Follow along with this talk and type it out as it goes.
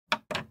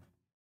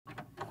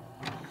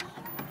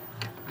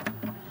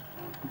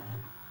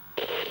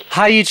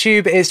Hi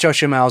YouTube, it's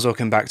Joshua Miles,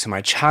 welcome back to my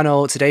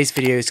channel. Today's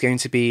video is going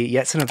to be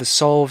yet another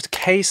solved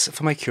case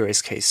for my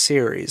Curious Case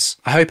series.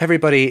 I hope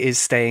everybody is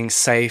staying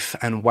safe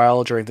and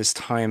well during this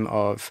time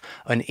of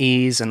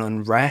unease and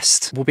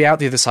unrest. We'll be out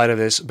the other side of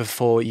this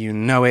before you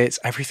know it.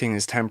 Everything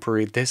is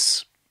temporary.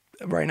 This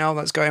right now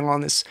that's going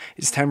on is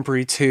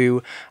temporary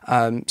too.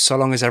 So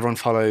long as everyone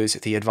follows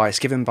the advice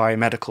given by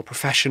medical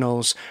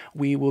professionals,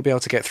 we will be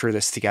able to get through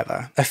this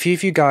together. A few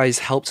of you guys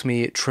helped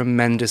me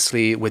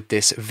tremendously with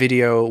this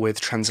video with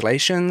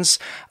translations,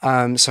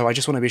 so I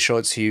just want to be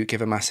sure to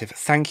give a massive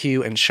thank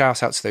you and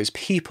shout out to those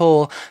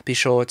people. Be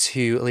sure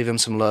to leave them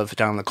some love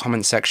down in the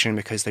comment section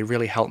because they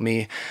really helped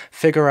me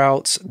figure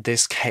out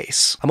this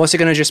case. I'm also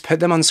going to just put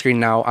them on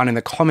screen now and in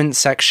the comment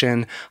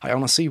section. I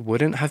honestly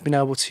wouldn't have been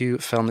able to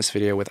film this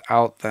video without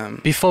them.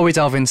 Before we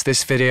delve into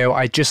this video,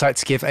 I'd just like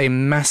to give a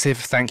massive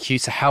thank you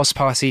to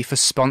Houseparty for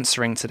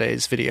sponsoring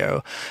today's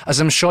video.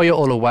 As I'm sure you're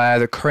all aware,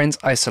 the current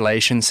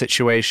isolation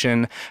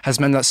situation has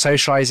meant that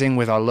socializing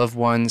with our loved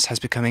ones has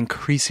become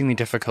increasingly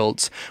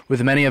difficult,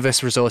 with many of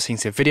us resorting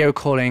to video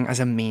calling as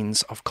a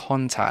means of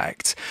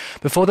contact.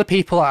 Before the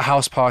people at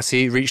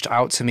Houseparty reached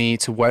out to me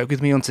to work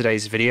with me on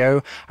today's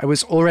video, I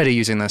was already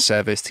using their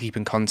service to keep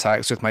in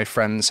contact with my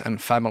friends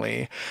and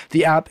family.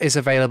 The app is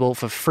available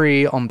for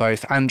free on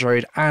both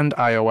Android and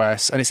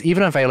iOS, and it's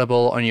even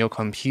available on your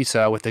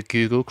computer with the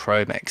Google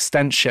Chrome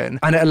extension,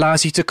 and it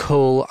allows you to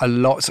call a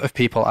lot of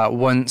people at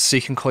once, so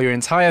you can call your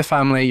entire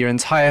family, your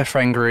entire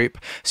friend group,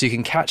 so you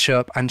can catch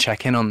up and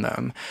check in on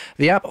them.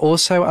 The app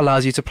also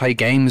allows you to play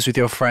games with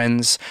your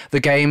friends. The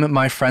game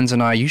my friends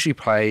and I usually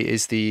play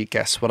is the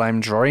Guess What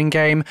I'm Drawing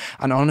game,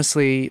 and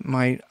honestly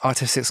my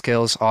artistic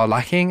skills are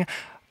lacking,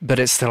 but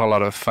it's still a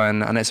lot of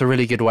fun, and it's a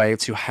really good way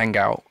to hang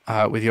out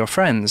with your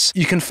friends.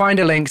 You can find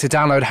a link to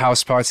download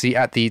Houseparty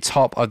at the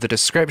top of the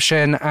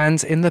description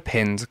and in the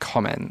pinned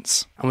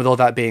comments. And with all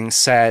that being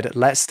said,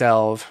 let's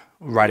delve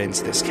right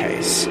into this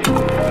case.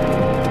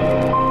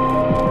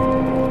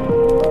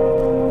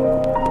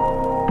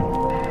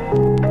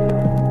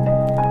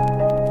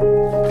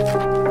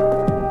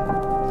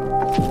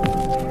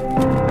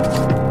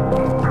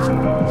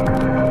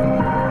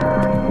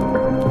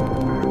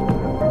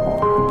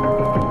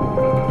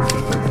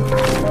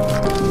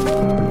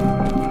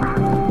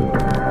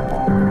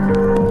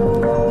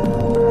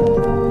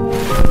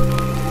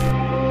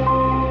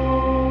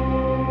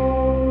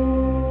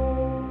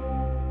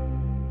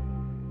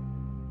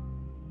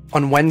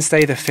 On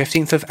Wednesday, the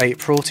 15th of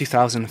April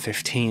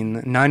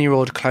 2015,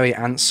 9-year-old Chloe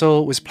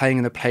Ansel was playing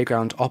in the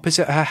playground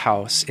opposite her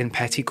house in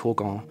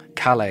Petit-Courgon,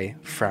 Calais,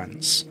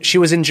 France. She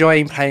was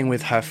enjoying playing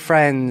with her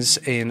friends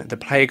in the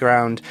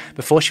playground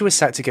before she was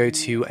set to go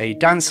to a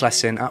dance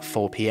lesson at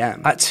 4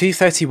 p.m. At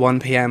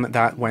 2:31 p.m.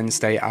 that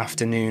Wednesday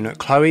afternoon,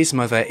 Chloe's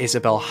mother,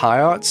 Isabelle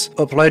Hayat,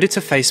 uploaded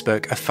to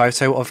Facebook a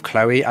photo of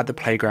Chloe at the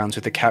playground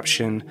with the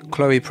caption,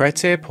 "Chloe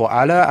prête pour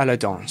aller à la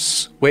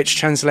danse," which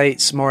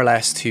translates more or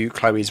less to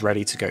 "Chloe's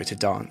ready to go to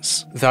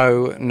dance."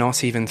 Though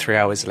not even 3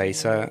 hours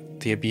later,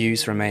 the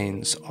abused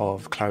remains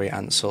of Chloe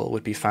Ansel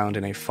would be found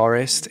in a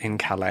forest in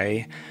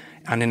Calais,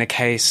 and in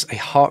a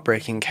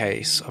heartbreaking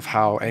case of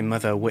how a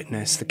mother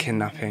witnessed the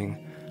kidnapping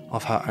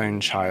of her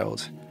own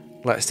child.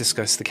 Let's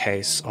discuss the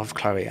case of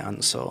Chloe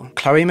Ansel.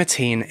 Chloe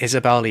Martine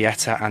Isabelle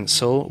Lietta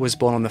Ansel was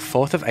born on the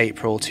 4th of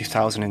April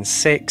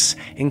 2006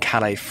 in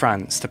Calais,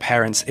 France, to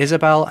parents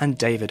Isabelle and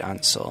David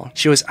Ansel.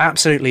 She was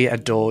absolutely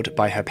adored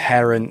by her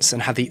parents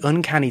and had the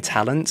uncanny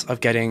talent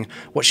of getting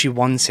what she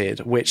wanted,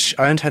 which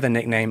earned her the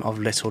nickname of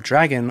Little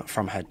Dragon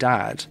from her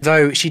dad.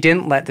 Though she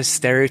didn't let the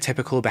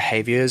stereotypical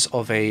behaviors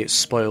of a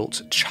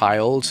spoilt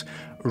child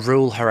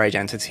rule her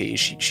identity.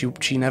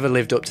 She never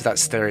lived up to that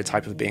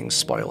stereotype of being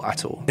spoiled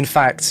at all. In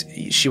fact,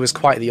 she was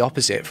quite the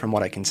opposite from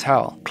what I can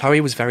tell.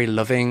 Chloe was very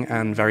loving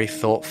and very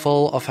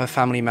thoughtful of her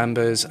family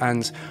members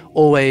and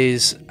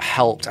always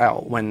helped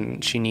out when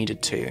she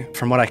needed to.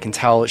 From what I can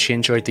tell, she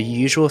enjoyed the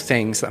usual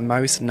things that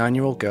most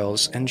 9-year-old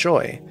girls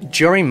enjoy.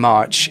 During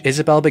March,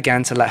 Isabelle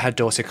began to let her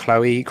daughter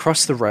Chloe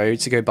cross the road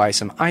to go buy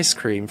some ice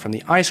cream from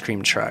the ice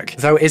cream truck,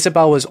 though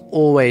Isabelle was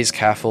always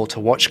careful to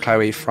watch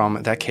Chloe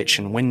from their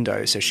kitchen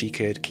window so she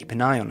could keep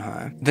an eye on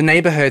her. The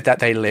neighborhood that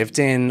they lived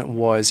in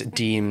was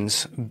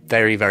deemed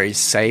very, very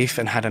safe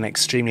and had an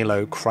extremely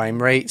low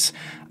crime rate.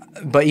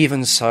 But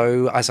even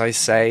so, as I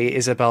say,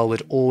 Isabelle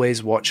would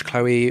always watch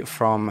Chloe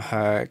from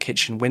her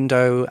kitchen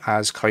window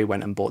as Chloe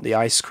went and bought the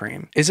ice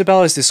cream.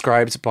 Isabelle is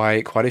described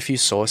by quite a few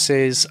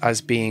sources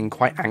as being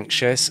quite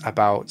anxious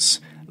about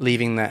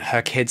leaving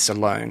her kids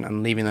alone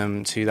and leaving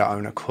them to their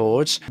own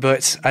accord.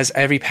 But as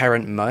every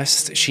parent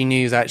must, she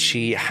knew that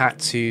she had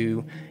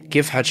to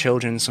give her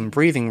children some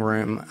breathing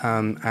room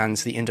and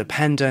the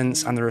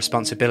independence and the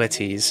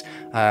responsibilities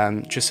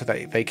just so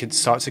that they could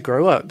start to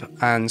grow up.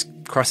 And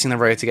crossing the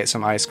road to get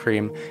some ice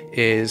cream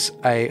is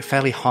a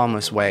fairly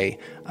harmless way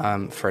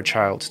for a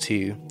child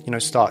to,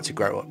 start to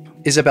grow up.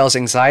 Isabel's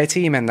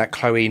anxiety meant that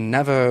Chloe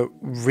never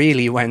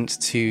really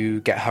went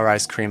to get her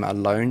ice cream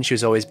alone. She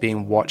was always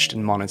being watched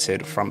and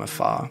monitored from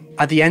afar.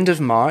 At the end of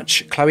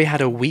March, Chloe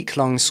had a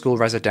week-long school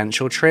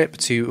residential trip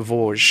to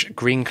Vosges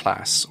Green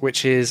Class,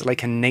 which is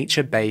like a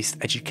nature-based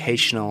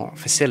educational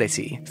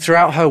facility.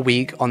 Throughout her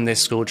week on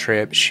this school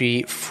trip,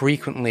 she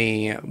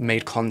frequently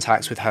made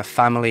contacts with her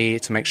family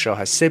to make sure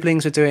her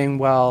siblings were doing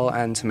well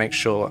and to make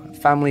sure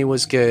family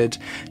was good,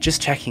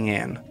 just checking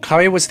in.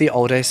 Chloe was the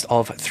oldest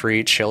of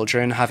 3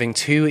 children, having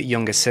 2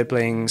 younger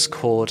siblings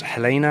called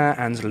Helena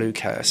and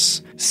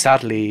Lucas.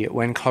 Sadly,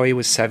 when Chloe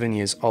was 7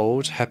 years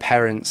old, her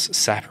parents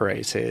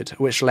separated,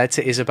 which led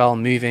to Isabelle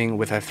moving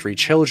with her 3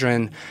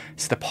 children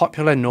to the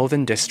popular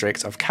northern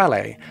district of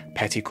Calais,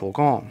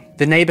 Petit-Courgon.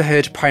 The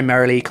neighborhood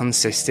primarily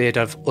consisted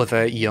of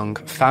other young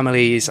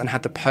families and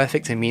had the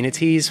perfect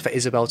amenities for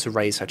Isabelle to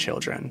raise her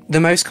children. The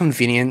most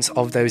convenient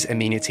of those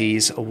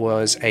amenities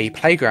was a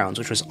playground,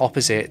 which was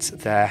opposite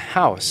their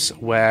house,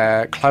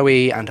 where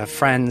Chloe and her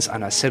friends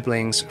and her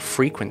siblings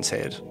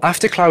frequented.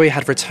 After Chloe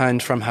had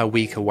returned from her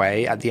week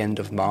away at the end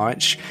of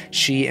March,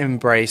 she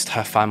embraced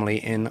her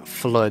family in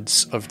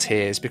floods of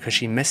tears because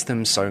she missed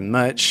them so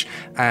much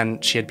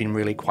and she had been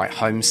really quite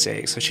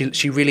homesick. So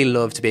she really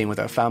loved being with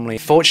her family.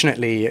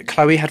 Fortunately,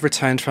 Chloe had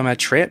returned from her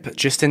trip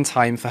just in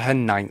time for her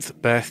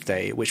 9th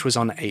birthday, which was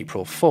on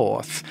April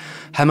 4th.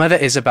 Her mother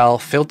Isabelle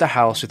filled the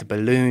house with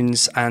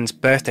balloons and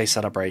birthday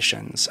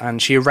celebrations,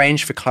 and she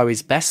arranged for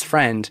Chloe's best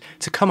friend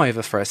to come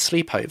over for a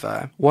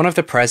sleepover. One of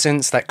the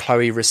presents that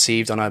Chloe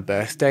received on her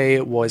birthday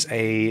was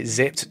a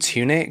zipped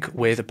tunic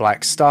with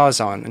black stars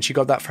on, and she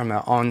got that from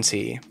her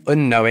auntie.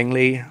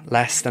 Unknowingly,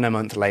 less than a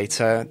month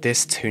later,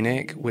 this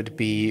tunic would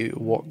be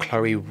what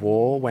Chloe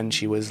wore when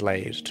she was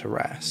laid to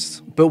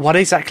rest. But what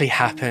exactly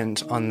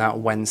happened on that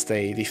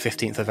Wednesday, the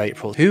 15th of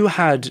April? Who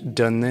had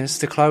done this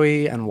to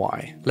Chloe and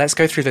why? Let's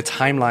go through the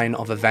timeline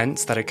of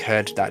events that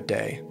occurred that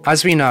day.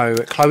 As we know,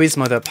 Chloe's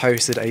mother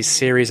posted a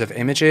series of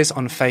images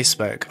on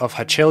Facebook of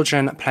her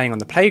children playing on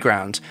the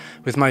playground,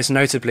 with most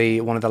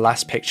notably one of the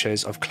last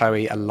pictures of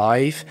Chloe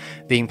alive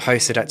being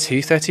posted at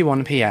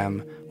 2:31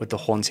 p.m. with the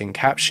haunting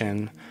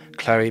caption,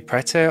 "Chloé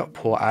prête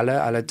pour aller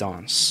à la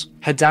danse."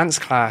 Her dance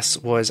class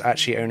was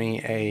actually only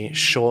a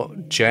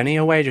short journey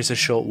away, just a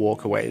short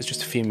walk away. It was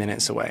just a few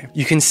minutes away.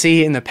 You can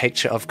see in the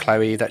picture of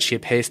Chloe that she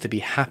appears to be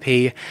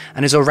happy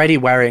and is already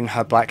wearing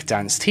her black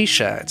dance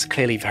t-shirt,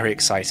 clearly very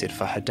excited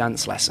for her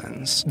dance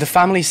lessons. The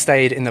family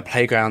stayed in the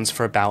playgrounds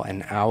for about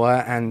an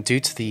hour, and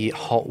due to the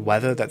hot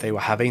weather that they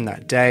were having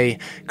that day,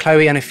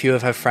 Chloe and a few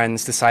of her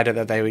friends decided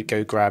that they would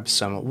go grab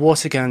some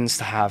water guns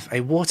to have a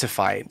water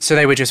fight. So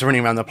they were just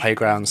running around the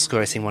playground,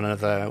 squirting one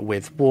another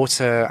with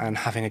water and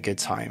having a good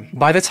time.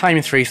 By the time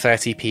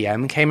 3:30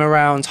 p.m. came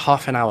around,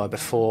 half an hour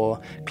before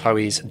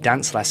Chloe's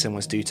dance lesson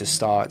was due to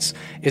start,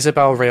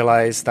 Isabelle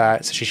realized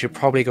that she should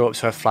probably go up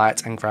to her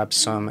flat and grab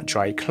some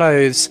dry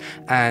clothes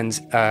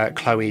and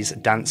Chloe's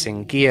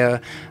dancing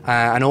gear,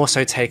 and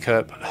also take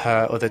up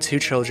her other 2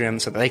 children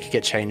so that they could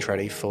get changed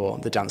ready for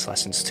the dance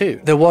lessons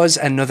too. There was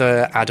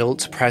another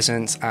adult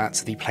present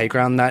at the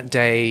playground that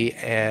day,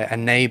 a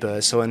neighbor,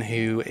 someone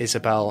who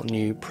Isabelle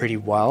knew pretty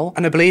well,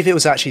 and I believe it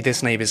was actually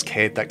this neighbor's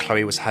kid that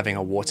Chloe was having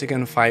a water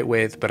gun fight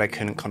with, but I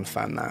couldn't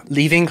confirm that.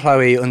 Leaving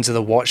Chloe under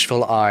the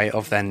watchful eye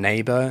of their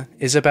neighbor,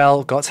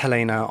 Isabelle got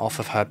Helena off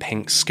of her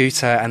pink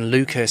scooter and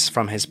Lucas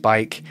from his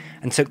bike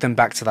and took them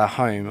back to their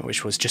home,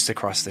 which was just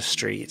across the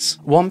street.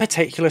 One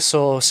particular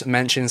source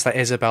mentions that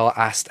Isabelle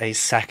asked a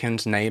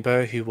second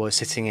neighbor who was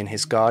sitting in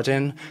his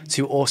garden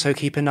to also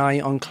keep an eye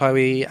on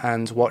Chloe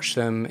and watch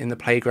them in the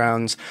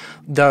playground,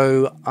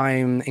 though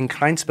I'm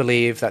inclined to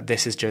believe that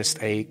this is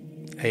just a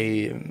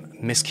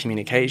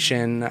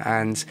miscommunication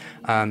and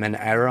an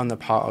error on the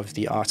part of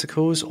the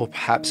articles, or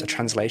perhaps a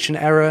translation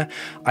error.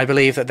 I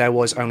believe that there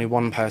was only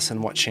one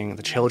person watching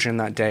the children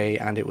that day,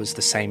 and it was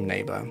the same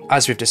neighbor.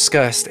 As we've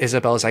discussed,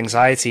 Isabelle's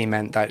anxiety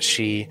meant that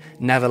she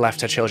never left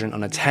her children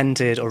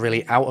unattended or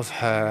really out of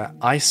her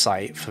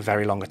eyesight for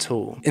very long at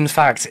all. In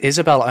fact,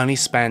 Isabelle only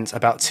spent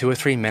about 2 or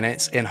 3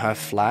 minutes in her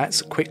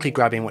flat, quickly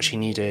grabbing what she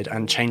needed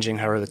and changing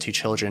her other 2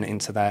 children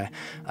into their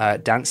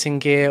dancing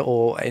gear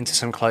or into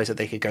some clothes that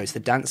they could go to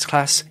the dance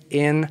class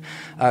in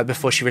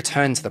before she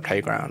returned to the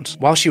playground.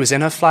 While she was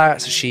in her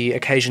flat, she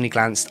occasionally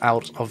glanced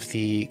out of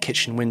the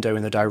kitchen window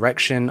in the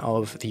direction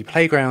of the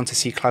playground to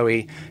see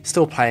Chloe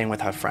still playing with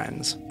her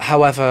friends.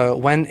 However,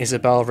 when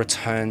Isabelle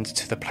returned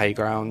to the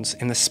playground,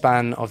 in the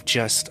span of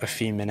just a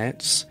few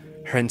minutes,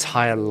 her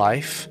entire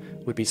life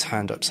would be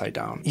turned upside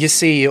down. You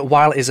see,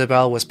 while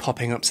Isabelle was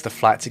popping up to the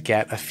flat to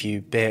get a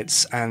few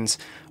bits, and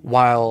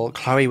while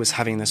Chloe was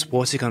having this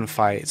water gun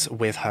fight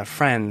with her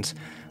friend,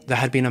 there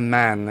had been a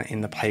man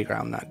in the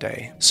playground that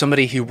day.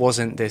 Somebody who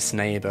wasn't this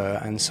neighbor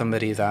and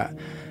somebody that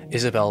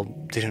Isabelle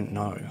didn't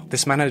know.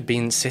 This man had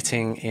been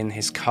sitting in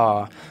his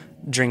car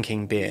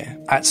drinking beer.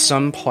 At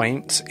some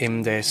point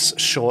in this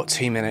short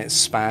 2-minute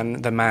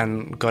span, the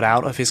man got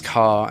out of his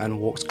car and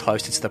walked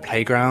closer to the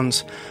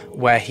playground,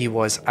 where he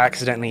was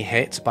accidentally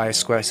hit by a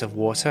squirt of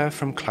water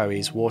from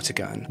Chloe's water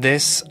gun.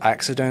 This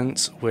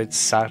accident would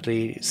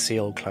sadly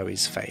seal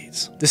Chloe's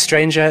fate. The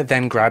stranger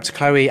then grabbed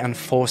Chloe and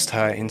forced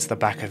her into the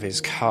back of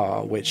his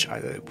car, which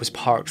was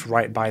parked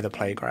right by the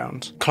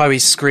playground. Chloe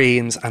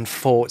screamed and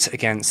fought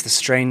against the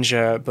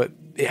stranger, but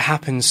it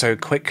happened so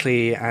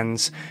quickly,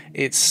 and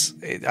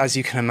as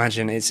you can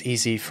imagine, it's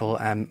easy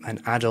for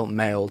an adult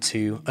male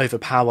to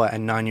overpower a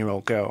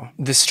 9-year-old girl.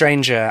 The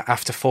stranger,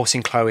 after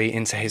forcing Chloe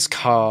into his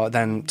car,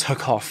 then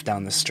took off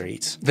down the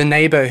street. The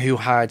neighbor who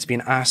had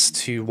been asked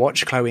to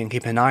watch Chloe and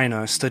keep an eye on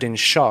her stood in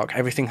shock.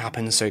 Everything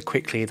happened so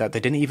quickly that they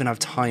didn't even have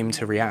time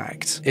to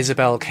react.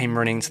 Isabel came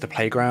running to the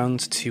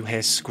playground to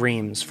hear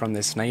screams from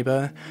this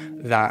neighbor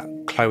that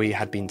Chloe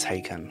had been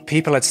taken.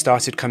 People had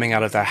started coming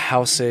out of their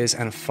houses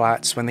and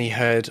flats when they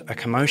heard a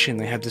commotion.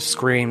 They heard the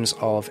screams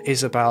of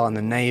Isabel and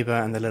the neighbor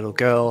and the little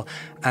girl,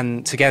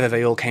 and together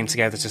they all came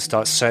together to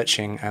start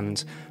searching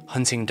and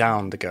hunting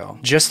down the girl.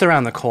 Just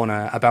around the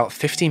corner, about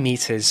 50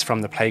 meters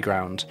from the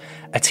playground,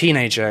 a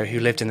teenager who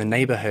lived in the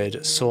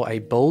neighborhood saw a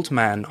bald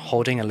man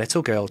holding a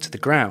little girl to the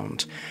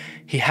ground.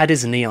 He had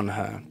his knee on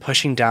her,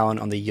 pushing down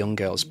on the young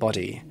girl's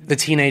body. The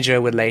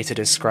teenager would later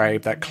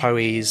describe that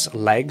Chloe's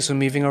legs were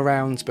moving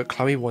around, but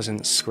Chloe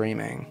wasn't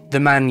screaming. The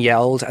man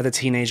yelled at the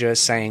teenager,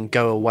 saying,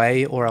 "Go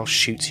away or I'll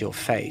shoot your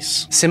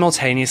face."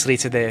 Simultaneously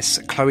to this,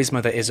 Chloe's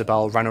mother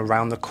Isabel ran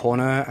around the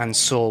corner and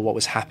saw what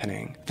was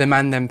happening. The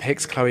man then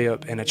picked Chloe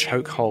up in a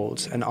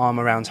chokehold, an arm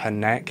around her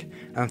neck,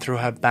 and threw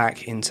her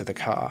back into the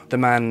car. The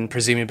man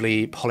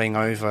presumably pulling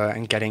over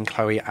and getting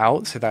Chloe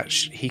out so that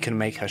he can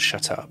make her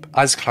shut up.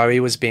 As Chloe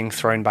was being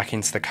thrown back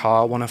into the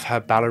car, one of her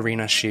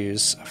ballerina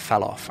shoes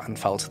fell off and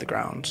fell to the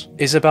ground.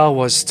 Isabel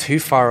was too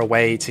far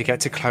away to get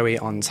to Chloe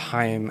on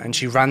time, and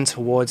she ran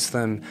towards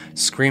them,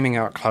 screaming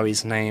out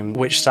Chloe's name,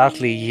 which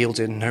sadly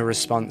yielded no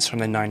response from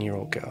the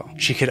 9-year-old girl.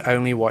 She could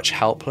only watch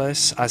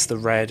helpless as the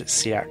red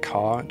Seat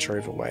car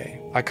drove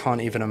away. I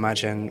can't even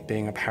imagine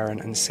being a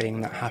parent and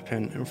seeing that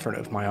happen in front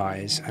of my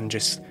eyes and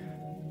just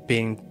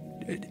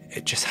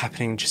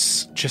happening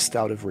just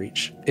out of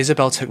reach.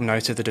 Isabel took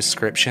note of the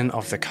description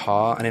of the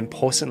car, and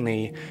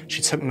importantly,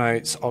 she took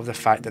note of the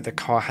fact that the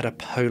car had a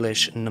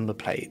Polish number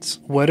plate.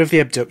 Word of the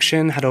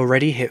abduction had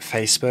already hit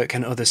Facebook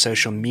and other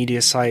social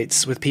media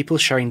sites, with people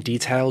sharing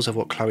details of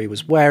what Chloe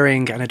was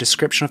wearing and a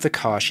description of the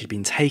car she'd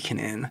been taken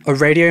in. A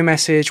radio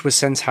message was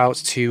sent out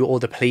to all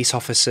the police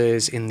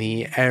officers in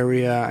the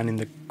area and in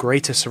the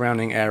greater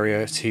surrounding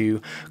area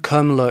to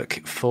come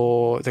look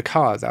for the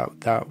car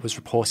that was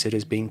reported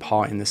as being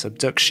part in this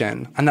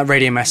abduction. And that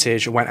radio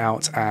message went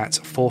out at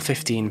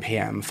 4:15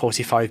 p.m,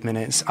 45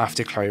 minutes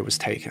after Chloe was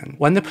taken.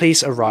 When the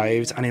police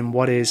arrived, and in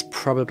what is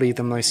probably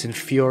the most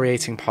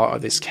infuriating part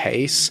of this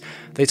case,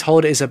 they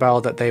told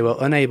Isabel that they were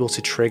unable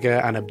to trigger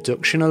an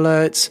abduction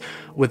alert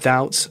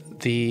without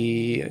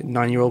the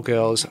 9-year-old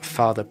girl's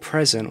father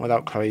present,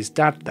 without Chloe's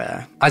dad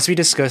there. As we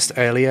discussed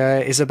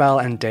earlier, Isabel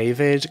and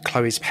David,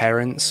 Chloe's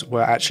parents,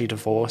 were actually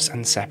divorced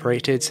and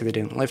separated, so they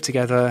didn't live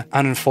together.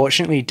 And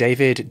unfortunately,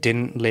 David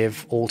didn't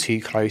live all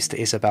too close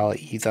to Isabel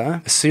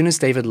either. As soon as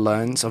David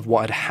learned of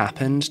what had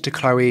happened to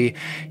Chloe,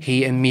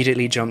 he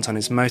immediately jumped on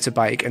his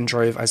motorbike and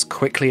drove as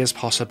quickly as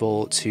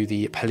possible to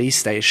the police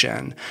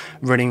station,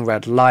 running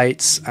red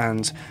lights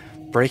and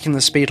breaking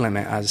the speed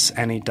limit as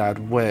any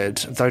dad would,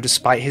 though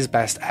despite his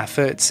best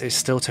efforts, it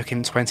still took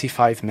him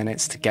 25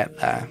 minutes to get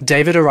there.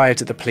 David arrived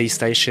at the police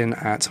station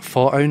at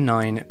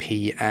 4:09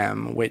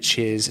 p.m, which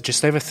is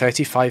just over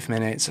 35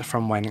 minutes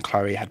from when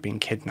Chloe had been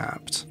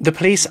kidnapped. The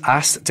police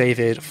asked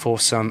David for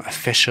some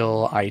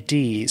official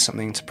ID,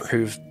 something to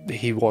prove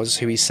he was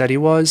who he said he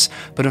was,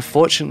 but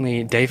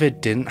unfortunately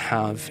David didn't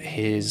have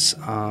his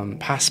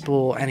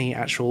passport, any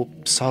actual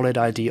solid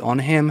ID on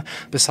him,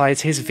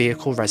 besides his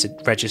vehicle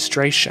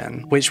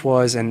registration, which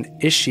was an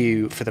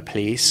issue for the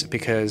police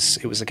because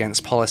it was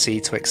against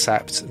policy to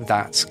accept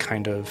that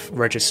kind of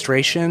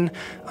registration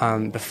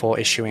before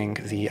issuing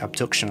the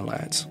abduction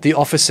alert. The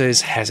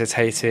officers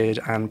hesitated,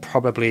 and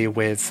probably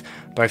with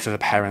both of the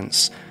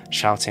parents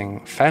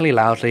shouting fairly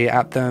loudly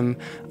at them,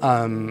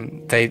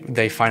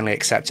 they finally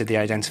accepted the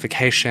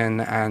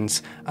identification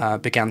and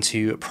began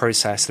to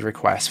process the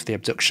request for the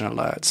abduction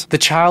alert. The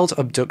child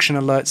abduction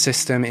alert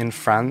system in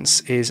France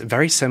is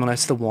very similar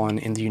to the one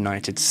in the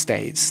United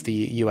States,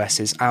 the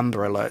US's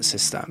Amber Alert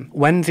system.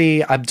 When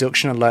the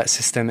abduction alert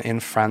system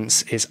in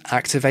France is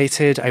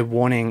activated, a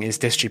warning is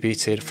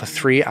distributed for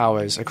 3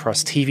 hours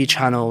across TV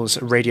channels,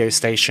 radio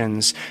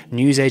stations,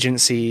 news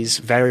agencies,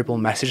 variable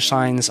message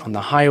signs on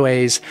the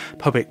highways,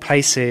 public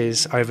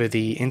places, over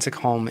the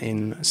intercom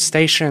in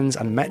stations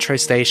and metro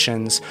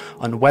stations,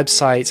 on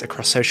websites,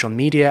 across social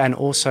media, and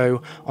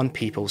also on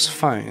people's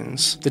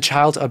phones. The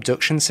child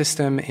abduction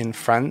system in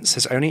France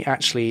has only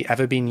actually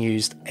ever been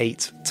used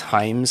 8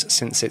 times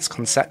since its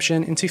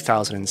conception in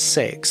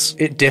 2006.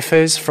 It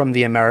differs from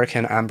the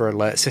American Amber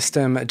Alert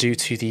system due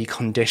to the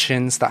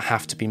conditions that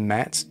have to be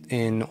met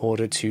in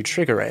order to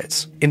trigger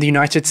it. In the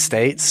United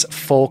States,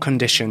 4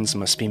 conditions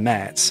must be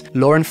met.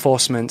 Law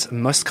enforcement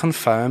must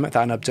confirm that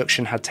an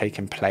abduction had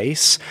taken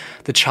place.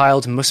 The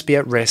child must be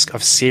at risk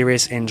of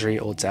serious injury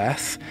or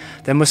death.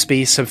 There must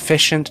be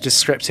sufficient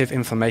descriptive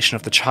information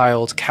of the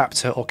child,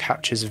 captor or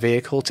capture's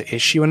vehicle to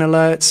issue an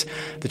alert.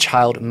 The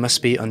child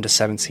must be under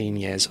 17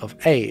 years of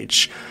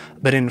age.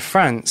 But in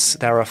France,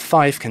 there are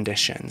 5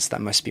 conditions that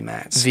must be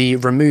met. The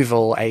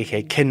removal,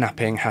 aka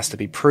kidnapping, has to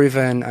be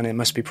proven, and it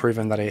must be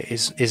proven that it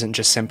isn't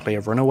just simply a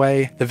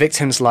runaway. The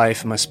victim's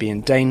life must be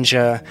in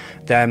danger.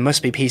 There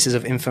must be pieces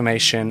of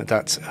information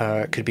that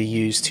could be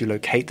used to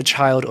locate the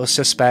child or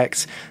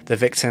suspect. The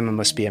victim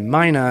must be a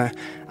minor,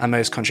 and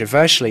most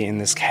controversially in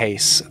this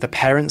case, the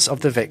parents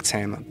of the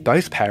victim,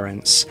 both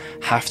parents,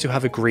 have to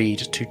have agreed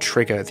to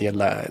trigger the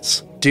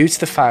alert. Due to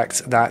the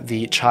fact that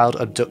the child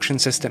abduction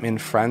system in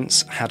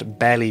France had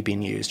barely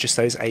been used, just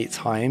those 8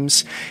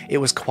 times, it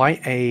was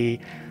quite a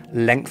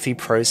lengthy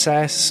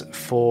process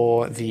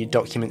for the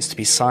documents to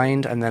be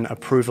signed and then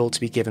approval to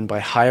be given by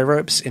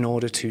higher-ups in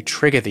order to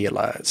trigger the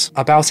alert.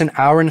 About an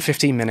hour and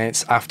 15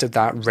 minutes after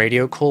that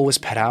radio call was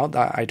put out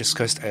that I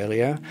discussed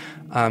earlier,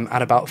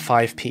 at about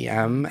 5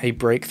 p.m, a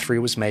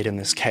breakthrough was made in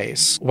this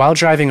case. While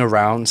driving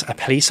around, a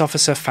police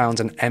officer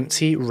found an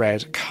empty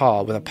red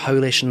car with a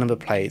Polish number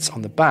plate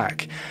on the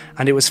back,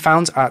 and it was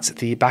found at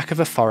the back of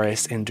a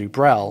forest in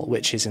Dubreuil,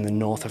 which is in the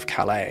north of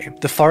Calais.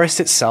 The forest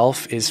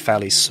itself is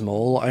fairly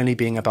small, only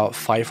being about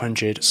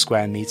 500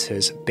 square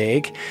meters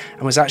big,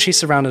 and was actually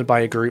surrounded by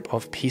a group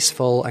of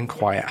peaceful and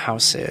quiet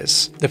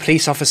houses. The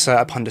police officer,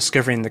 upon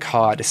discovering the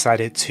car,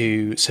 decided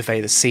to survey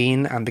the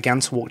scene and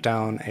began to walk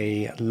down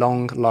a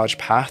long, large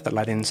path that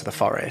led into the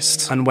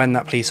forest. And when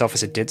that police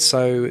officer did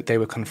so, they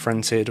were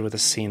confronted with a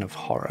scene of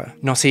horror.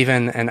 Not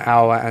even an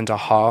hour and a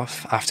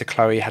half after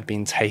Chloe had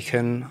been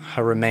taken,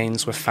 her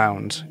remains were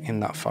found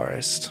in that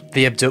forest.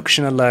 The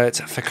abduction alert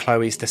for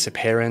Chloe's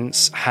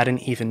disappearance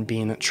hadn't even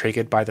been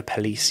triggered by the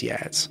police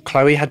yet.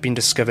 Chloe had been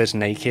discovered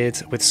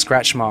naked, with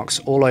scratch marks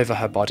all over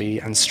her body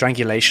and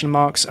strangulation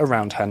marks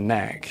around her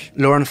neck.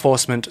 Law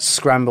enforcement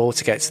scrambled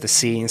to get to the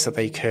scene so that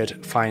they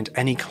could find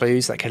any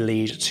clues that could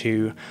lead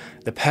to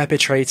the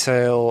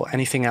perpetrator or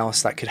anything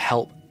else that could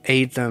help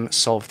aid them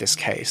solve this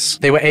case.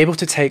 They were able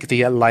to take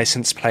the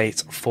license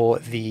plate for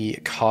the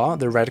car,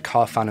 the red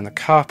car found in the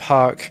car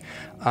park,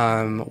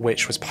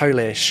 which was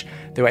Polish.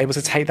 They were able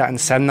to take that and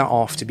send that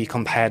off to be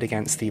compared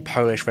against the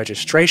Polish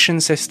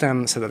registration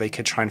system so that they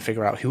could try and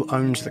figure out who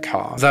owned the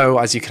car. Though,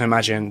 as you can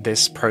imagine,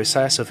 this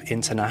process of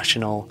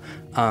international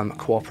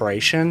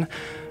cooperation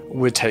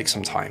would take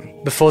some time.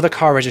 Before the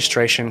car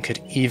registration could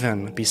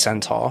even be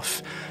sent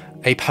off,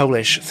 a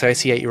Polish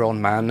 38-year-old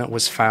man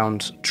was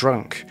found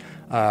drunk,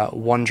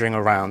 wandering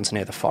around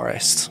near the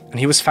forest, and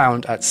he was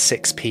found at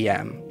 6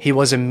 p.m. He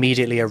was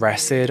immediately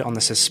arrested on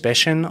the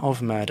suspicion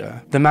of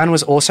murder. The man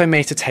was also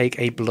made to take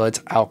a blood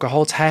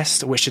alcohol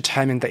test, which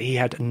determined that he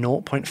had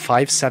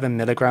 0.57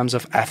 milligrams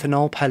of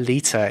ethanol per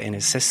litre in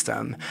his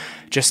system.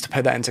 Just to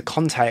put that into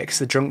context,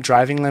 the drunk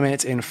driving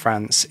limit in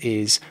France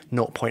is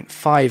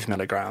 0.5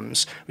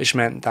 milligrams, which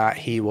meant that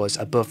he was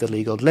above the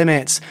legal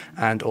limit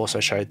and also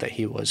showed that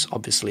he was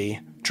obviously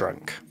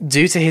drunk.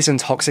 Due to his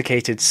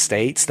intoxicated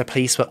state, the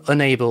police were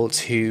unable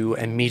to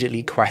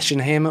immediately question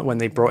him when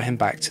they brought him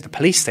back to the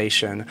police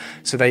station,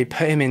 so they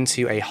put him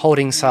into a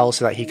holding cell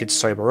so that he could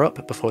sober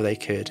up before they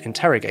could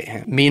interrogate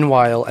him.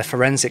 Meanwhile, a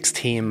forensics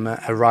team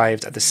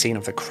arrived at the scene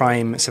of the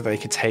crime so they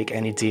could take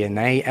any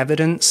DNA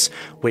evidence,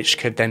 which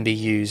could then be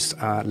used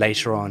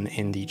later on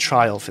in the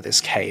trial for this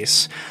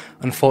case.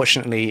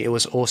 Unfortunately, it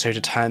was also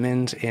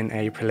determined in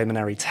a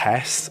preliminary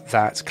test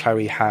that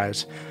Chloe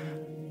had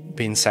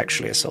been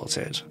sexually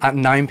assaulted. At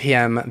 9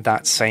 p.m.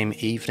 that same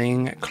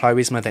evening,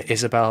 Chloe's mother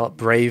Isabel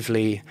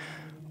bravely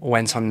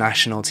went on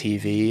national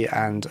TV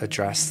and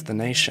addressed the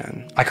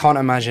nation. I can't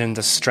imagine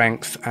the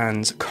strength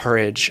and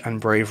courage and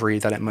bravery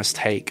that it must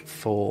take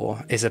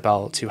for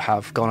Isabel to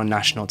have gone on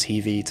national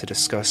TV to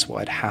discuss what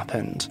had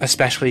happened,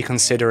 especially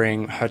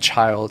considering her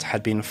child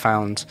had been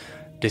found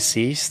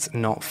deceased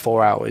not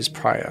 4 hours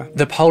prior.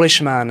 The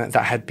Polish man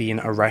that had been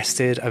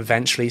arrested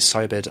eventually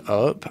sobered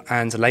up,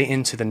 and late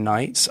into the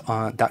night,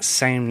 that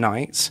same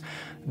night,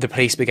 the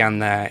police began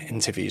their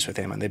interviews with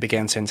him and they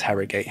began to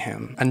interrogate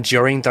him. And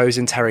during those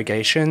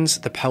interrogations,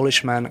 the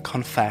Polish man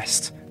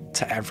confessed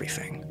to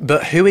everything.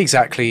 But who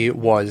exactly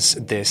was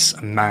this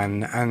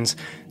man, and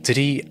did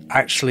he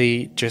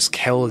actually just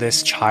kill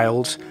this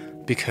child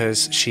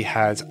because she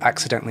had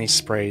accidentally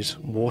sprayed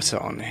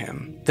water on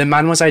him. The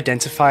man was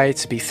identified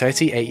to be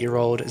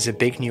 38-year-old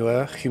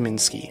Zbigniew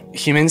Huminski.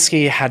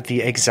 Huminski had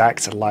the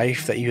exact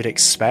life that you would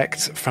expect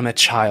from a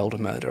child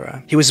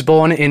murderer. He was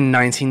born in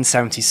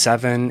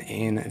 1977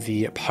 in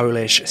the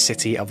Polish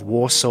city of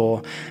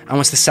Warsaw and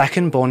was the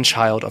second-born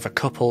child of a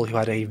couple who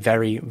had a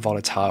very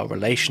volatile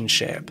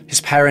relationship.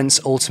 His parents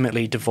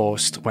ultimately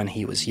divorced when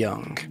he was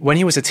young. When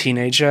he was a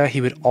teenager,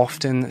 he would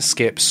often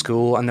skip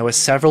school, and there were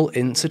several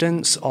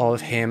incidents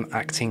of him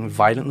acting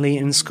violently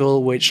in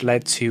school, which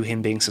led to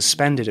him being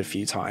suspended a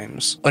few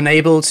times.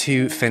 Unable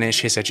to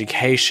finish his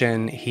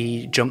education,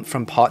 he jumped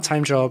from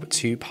part-time job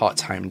to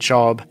part-time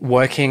job,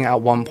 working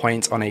at one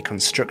point on a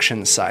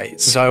construction site,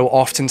 so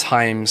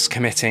oftentimes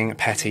committing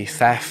petty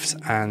theft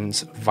and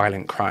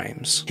violent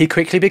crimes. He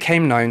quickly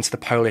became known to the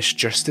Polish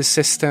justice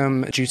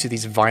system due to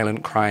these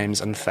violent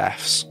crimes and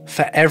thefts.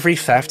 For every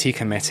theft he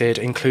committed,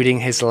 including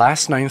his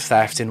last known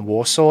theft in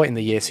Warsaw in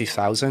the year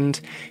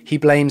 2000, he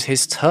blamed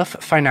his tough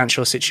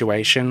financial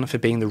situation for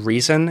being the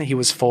reason he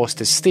was forced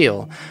to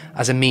steal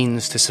as a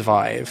means to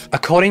survive.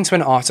 According to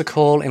an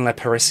article in Le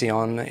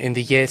Parisien, in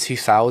the year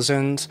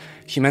 2000,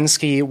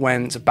 Huminski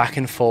went back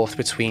and forth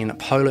between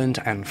Poland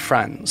and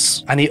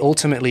France, and he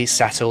ultimately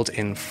settled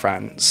in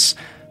France.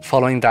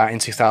 Following that, in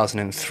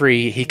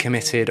 2003, he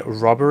committed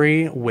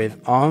robbery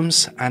with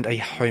arms and a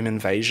home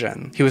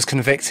invasion. He was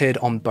convicted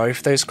on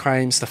both those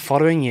crimes the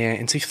following year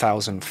in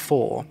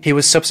 2004. He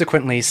was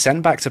subsequently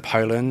sent back to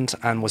Poland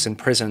and was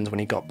imprisoned when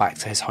he got back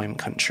to his home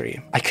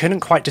country. I couldn't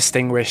quite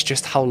distinguish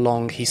just how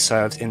long he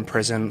served in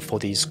prison for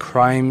these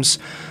crimes,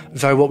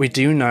 though what we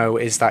do know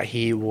is that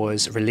he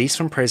was released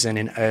from prison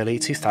in early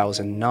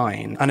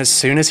 2009, and as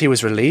soon as he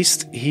was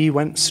released, he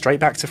went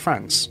straight back to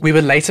France. We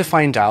would later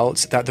find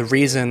out that the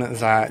reason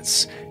that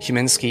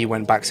Huminski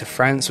went back to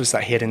France was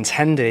that he had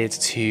intended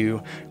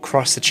to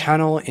cross the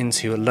Channel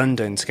into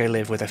London to go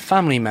live with a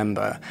family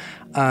member.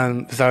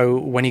 Though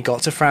when he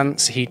got to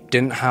France, he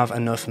didn't have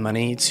enough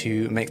money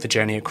to make the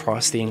journey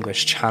across the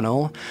English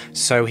Channel,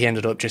 so he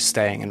ended up just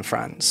staying in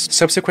France.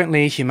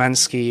 Subsequently,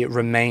 Huminski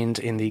remained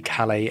in the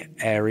Calais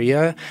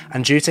area,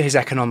 and due to his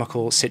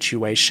economical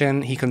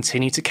situation, he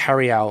continued to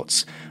carry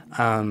out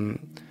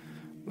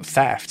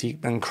theft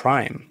and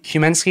crime.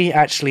 Huminski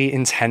actually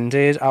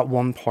intended at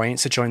one point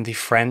to join the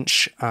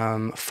French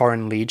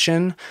Foreign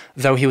Legion,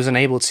 though he was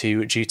unable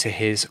to due to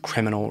his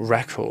criminal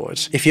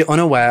record. If you're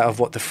unaware of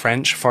what the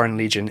French Foreign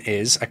Legion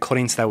is,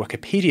 according to their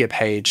Wikipedia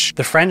page,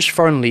 the French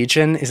Foreign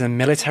Legion is a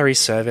military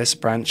service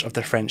branch of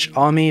the French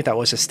army that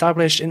was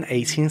established in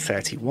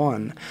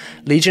 1831.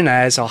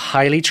 Legionnaires are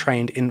highly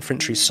trained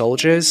infantry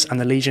soldiers, and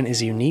the Legion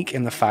is unique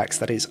in the fact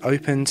that it is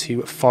open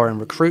to foreign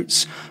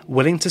recruits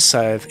willing to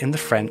serve in the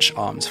French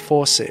armed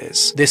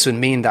forces. This would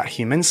mean that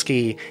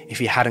Huminski, if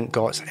he hadn't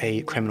got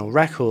a criminal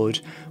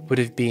record, would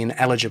have been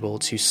eligible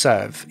to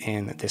serve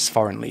in this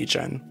Foreign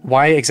Legion.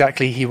 Why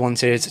exactly he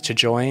wanted to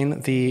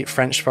join the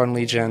French Foreign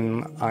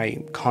Legion,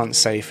 I can't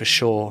say for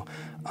sure.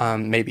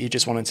 Maybe he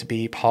just wanted to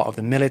be part of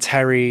the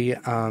military,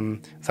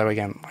 though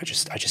again, I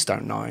just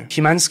don't know.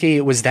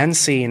 Huminski was then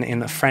seen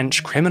in a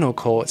French criminal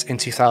court in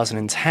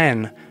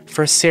 2010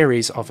 for a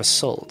series of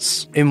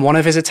assaults. In one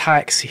of his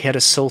attacks, he had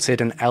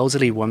assaulted an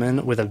elderly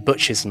woman with a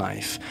butcher's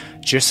knife,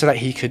 just so that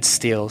he could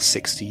steal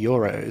 60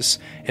 euros.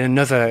 In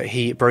another,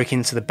 he broke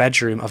into the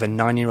bedroom of a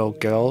 9-year-old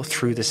girl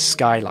through the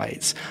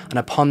skylight, and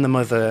upon the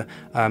mother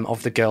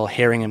of the girl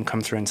hearing him come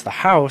through into the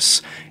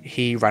house,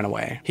 he ran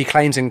away. He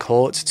claims in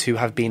court to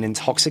have been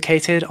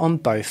intoxicated on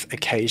both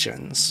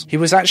occasions. He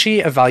was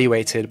actually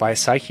evaluated by a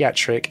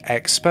psychiatric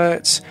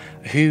expert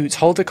who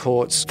told the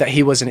court that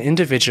he was an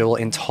individual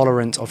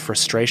intolerant of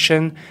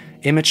frustration,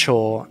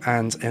 immature,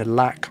 and a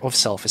lack of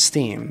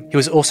self-esteem. He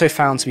was also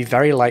found to be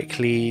very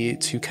likely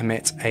to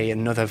commit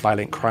another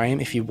violent crime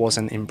if he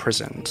wasn't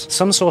imprisoned.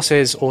 Some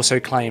sources also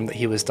claim that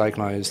he was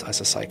diagnosed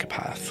as a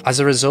psychopath. As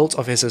a result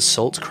of his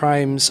assault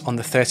crimes, on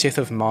the 30th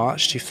of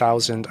March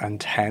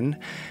 2010,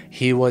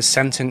 he was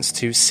sentenced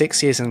to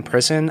 6 years in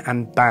prison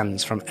and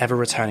banned from ever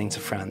returning to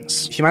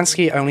France.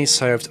 Huminski only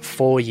served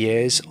 4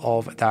 years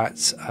of that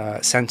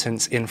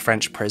sentence in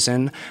French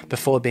prison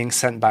before being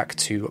sent back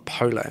to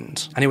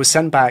Poland, and he was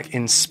sent back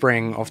in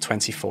spring of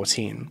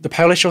 2014. The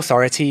Polish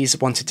authorities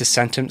wanted to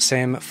sentence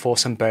him for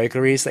some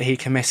burglaries that he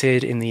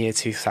committed in the year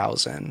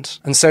 2000,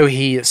 and so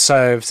he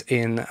served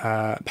in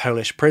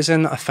Polish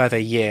prison a further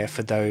year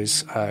for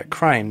those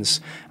crimes,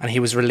 and he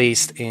was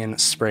released in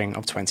spring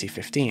of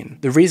 2015.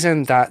 The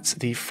reason that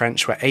the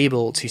French were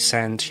able to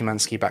send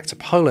Huminski back to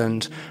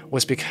Poland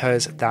was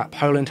because that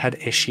Poland had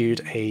issued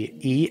a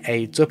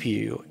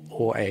EAW,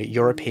 or a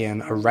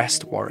European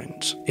arrest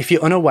warrant. If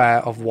you're unaware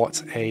of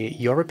what a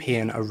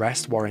European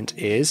arrest warrant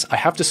is, I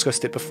have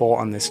discussed it before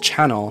on this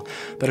channel,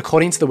 but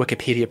according to the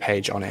Wikipedia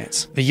page on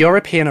it, the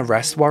European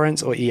arrest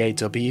warrant, or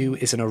EAW,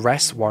 is an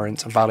arrest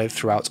warrant valid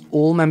throughout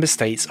all member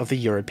states of the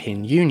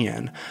European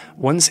Union.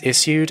 Once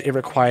issued, it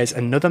requires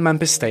another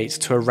member state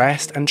to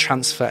arrest and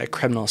transfer a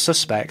criminal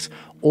suspect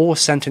or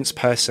sentence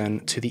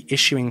person to the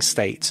issuing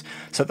state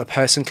so that the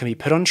person can be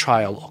put on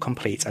trial or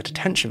complete a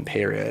detention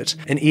period.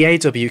 An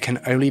EAW can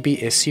only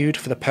be issued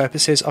for the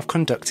purposes of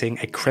conducting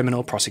a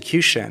criminal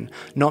prosecution,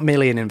 not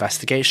merely an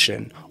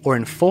investigation, or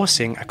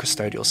enforcing a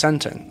custodial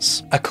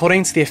sentence.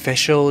 According to the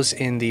officials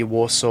in the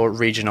Warsaw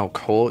Regional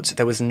Court,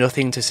 there was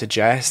nothing to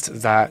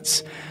suggest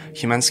that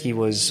Chymański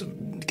was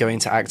going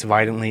to act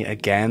violently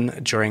again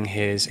during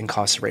his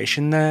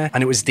incarceration there,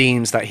 and it was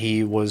deemed that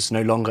he was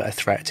no longer a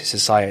threat to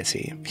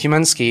society.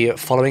 Chymański,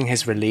 following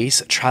his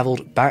release,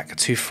 travelled back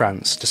to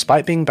France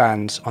despite being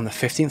banned on the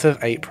 15th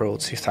of April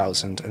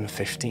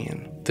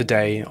 2015, the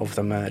day of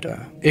the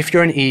murder. If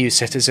you're an EU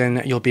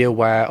citizen, you'll be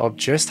aware of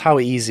just how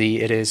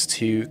easy it is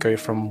to go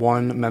from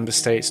one member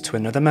state to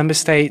another member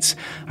state.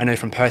 I know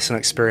from personal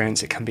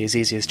experience it can be as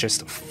easy as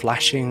just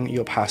flashing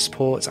your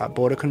passport at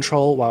border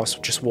control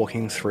whilst just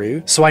walking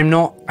through. So I'm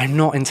not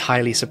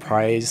entirely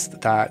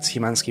surprised that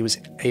Chymański was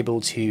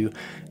able to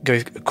go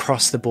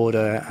across the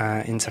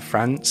border into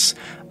France.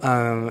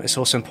 It's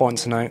also important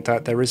to note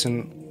that there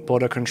isn't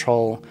border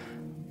control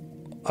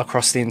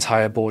across the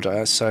entire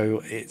border, so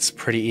it's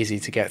pretty easy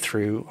to get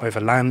through over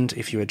land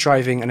if you were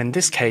driving, and in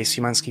this case,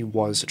 Chymański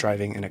was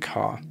driving in a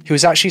car. He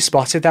was actually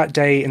spotted that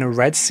day in a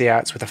red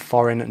Seat with a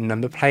foreign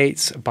number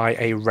plate by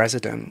a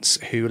resident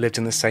who lived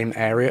in the same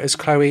area as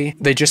Chloe.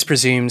 They just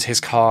presumed his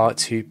car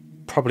to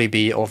probably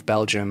be of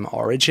Belgium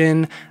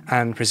origin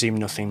and presume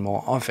nothing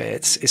more of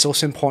it. It's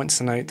also important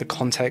to note the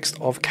context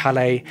of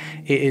Calais.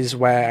 It is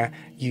where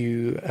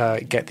you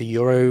get the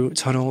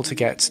Eurotunnel to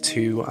get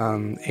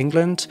to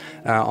England,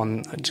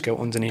 to go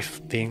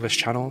underneath the English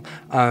Channel.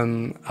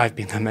 I've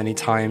been there many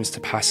times to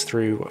pass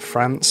through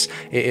France.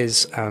 It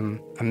is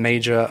a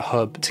major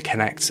hub to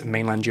connect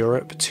mainland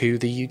Europe to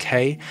the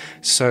UK,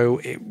 so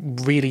it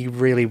really,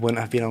 really wouldn't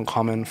have been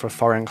uncommon for a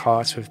foreign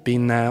car to have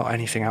been there or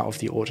anything out of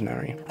the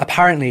ordinary.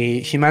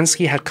 Apparently,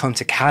 Chymański had come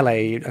to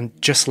Calais, and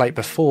just like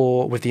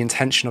before, with the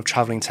intention of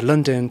travelling to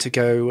London to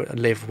go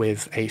live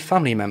with a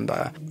family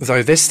member,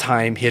 though this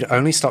time he had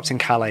only stopped in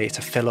Calais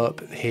to fill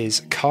up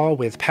his car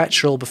with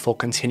petrol before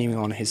continuing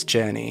on his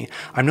journey.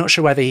 I'm not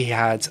sure whether he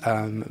had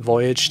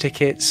voyage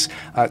tickets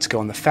to go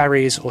on the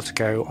ferries or to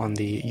go on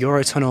the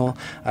Eurotunnel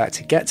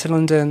to get to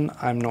London.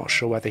 I'm not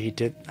sure whether he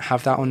did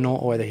have that or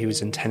not, or whether he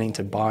was intending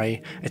to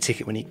buy a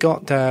ticket when he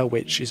got there,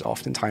 which is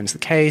oftentimes the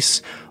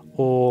case,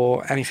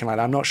 or anything like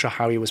that. I'm not sure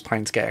how he was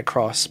planning to get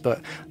across,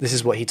 but this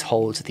is what he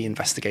told the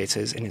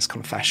investigators in his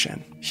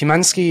confession.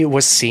 Chymański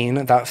was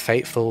seen that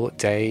fateful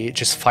day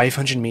just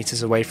 500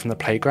 meters away from the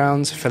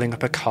playground, filling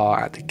up a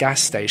car at the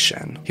gas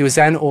station. He was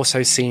then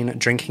also seen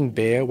drinking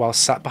beer while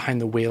sat behind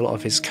the wheel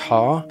of his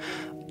car,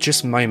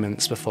 just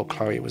moments before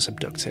Chloe was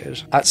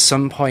abducted. At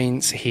some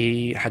point,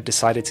 he had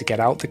decided to get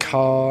out the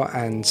car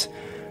and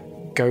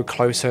go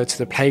closer to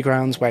the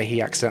playground, where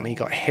he accidentally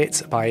got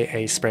hit by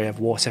a spray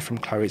of water from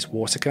Chloe's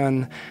water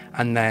gun,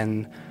 and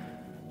then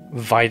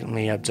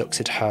violently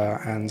abducted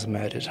her and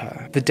murdered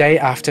her. The day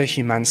after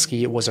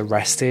Chymański was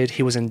arrested,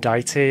 he was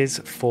indicted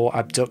for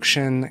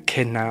abduction,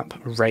 kidnap,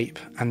 rape,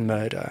 and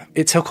murder.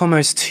 It took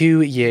almost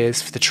 2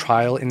 years for the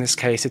trial in this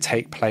case to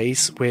take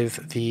place,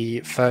 with the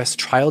first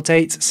trial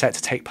date set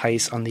to take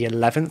place on the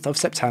 11th of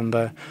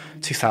September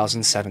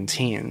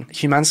 2017.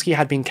 Chymański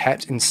had been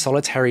kept in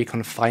solitary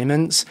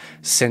confinement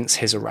since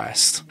his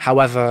arrest.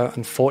 However,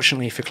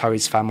 unfortunately for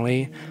Chloe's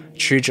family,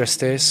 true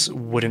justice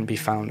wouldn't be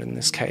found in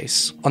this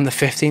case. On the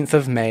 15th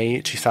of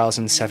May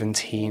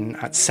 2017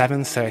 at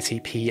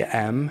 7:30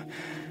 p.m,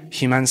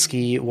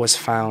 Chymański was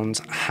found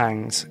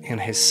hanged in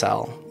his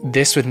cell.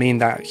 This would mean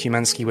that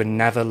Chymański would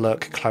never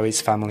look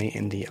Chloe's family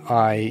in the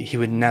eye. He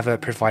would never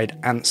provide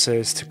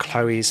answers to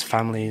Chloe's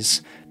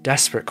family's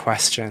desperate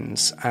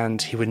questions,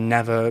 and he would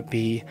never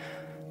be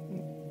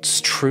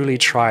truly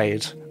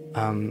tried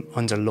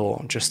under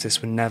law.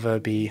 Justice would never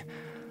be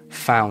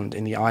found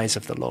in the eyes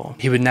of the law.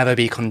 He would never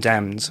be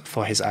condemned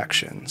for his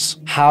actions.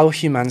 How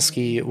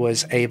Chymański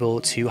was able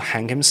to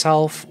hang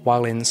himself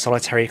while in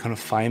solitary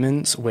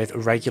confinement with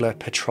regular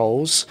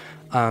patrols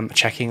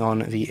checking on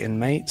the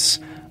inmates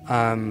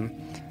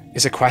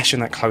is a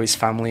question that Chloe's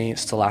family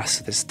still asks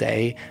to this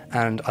day,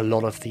 and a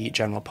lot of the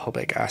general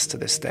public asks to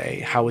this day.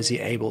 How was he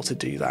able to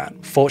do that?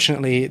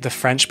 Fortunately, the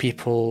French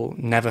people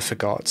never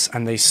forgot,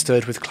 and they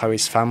stood with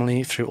Chloe's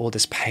family through all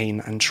this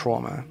pain and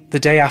trauma. The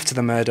day after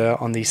the murder,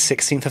 on the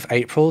 16th of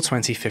April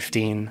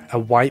 2015, a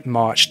white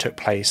march took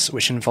place,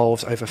 which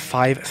involved over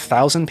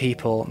 5,000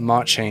 people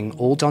marching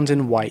all donned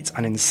in white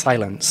and in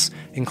silence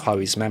in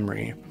Chloe's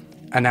memory.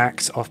 An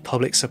act of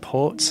public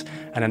support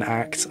and an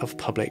act of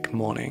public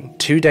mourning.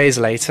 2 days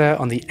later,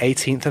 on the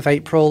 18th of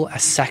April, a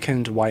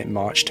second white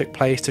march took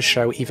place to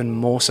show even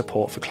more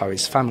support for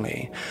Chloe's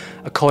family.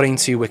 According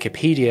to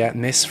Wikipedia,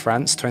 Miss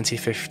France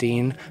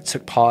 2015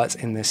 took part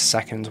in this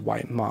second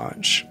white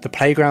march. The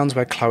playground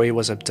where Chloe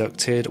was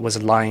abducted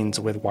was lined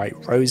with white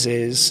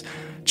roses.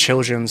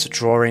 children's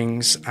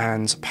drawings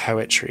and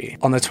poetry.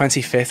 On the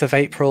 25th of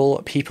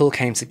April, people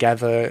came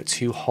together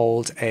to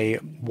hold a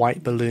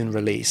white balloon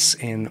release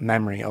in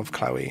memory of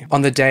Chloe.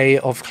 On the day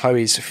of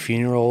Chloe's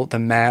funeral, the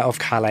mayor of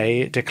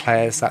Calais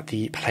declares that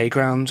the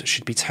playground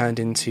should be turned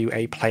into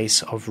a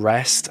place of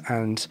rest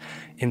and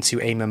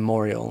into a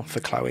memorial for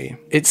Chloe.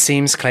 It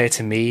seems clear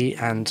to me,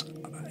 and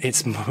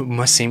it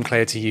must seem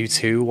clear to you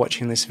too,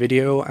 watching this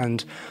video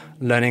and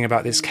learning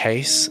about this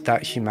case,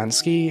 that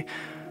Humansky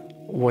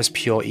was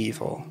pure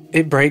evil.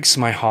 It breaks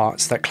my heart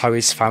that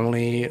Chloe's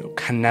family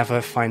can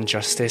never find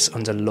justice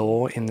under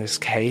law in this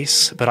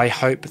case, but I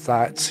hope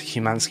that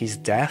Humansky's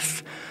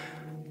death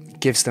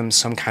gives them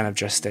some kind of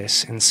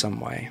justice in some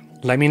way.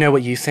 Let me know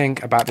what you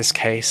think about this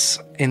case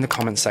in the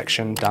comment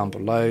section down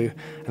below.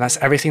 And that's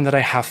everything that I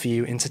have for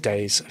you in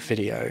today's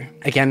video.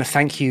 Again,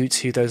 thank you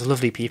to those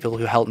lovely people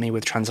who helped me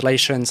with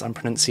translations and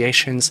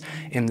pronunciations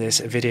in this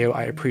video.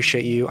 I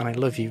appreciate you and I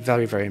love you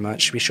very, very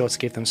much. Be sure to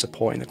give them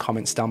support in the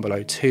comments down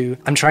below too.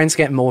 I'm trying to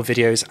get more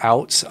videos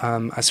out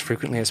as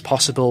frequently as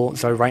possible,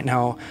 though right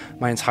now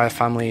my entire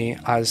family,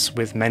 as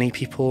with many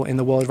people in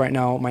the world right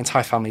now, my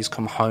entire family's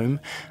come home.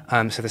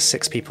 So there's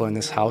 6 people in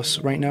this house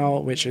right now,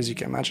 which, as you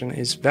can imagine,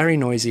 is very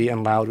noisy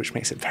and loud, which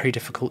makes it very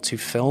difficult to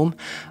film,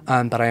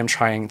 but I am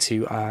trying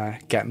to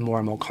get more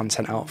and more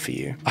content out for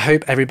you. I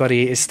hope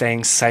everybody is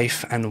staying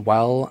safe and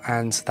well,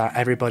 and that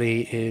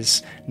everybody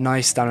is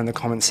nice down in the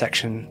comment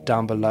section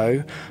down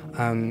below,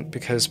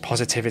 because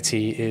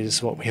positivity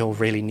is what we all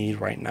really need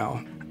right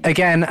now.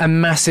 Again, a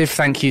massive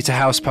thank you to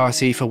House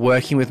Party for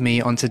working with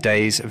me on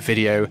today's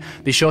video.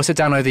 Be sure to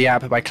download the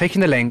app by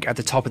clicking the link at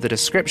the top of the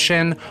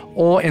description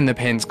or in the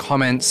pinned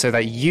comment so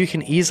that you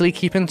can easily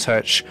keep in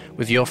touch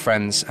with your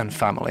friends and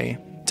family.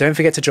 Don't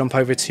forget to jump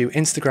over to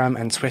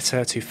Instagram and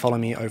Twitter to follow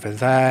me over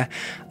there.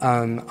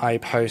 I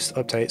post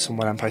updates on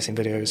when I'm posting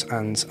videos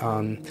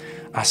and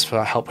ask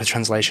for help with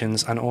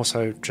translations, and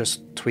also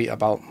just tweet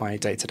about my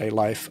day-to-day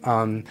life.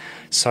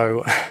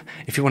 So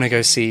if you want to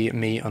go see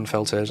me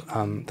unfiltered,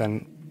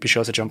 then be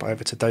sure to jump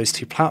over to those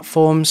 2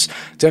 platforms.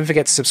 Don't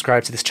forget to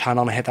subscribe to this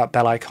channel and hit that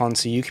bell icon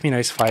so you can be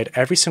notified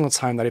every single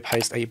time that I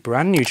post a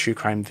brand new true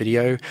crime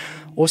video.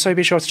 Also,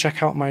 be sure to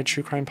check out my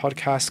true crime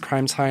podcast,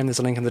 Crime Time. There's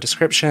a link in the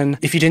description.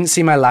 If you didn't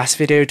see my last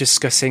video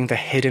discussing the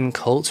hidden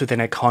cult within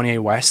a Kanye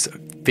West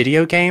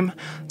video game,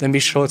 then be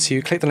sure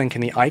to click the link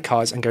in the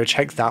iCards and go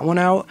check that one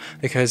out,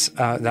 because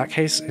that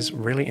case is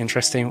really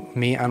interesting.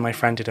 Me and my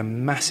friend did a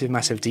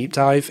massive deep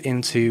dive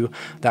into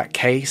that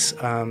case.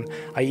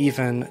 I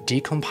even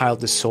decompiled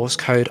the source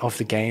code of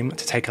the game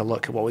to take a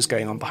look at what was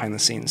going on behind the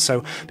scenes.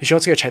 So be sure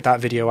to go check that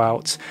video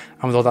out.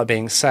 And with all that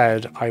being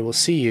said, I will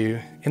see you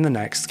in the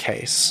next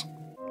case.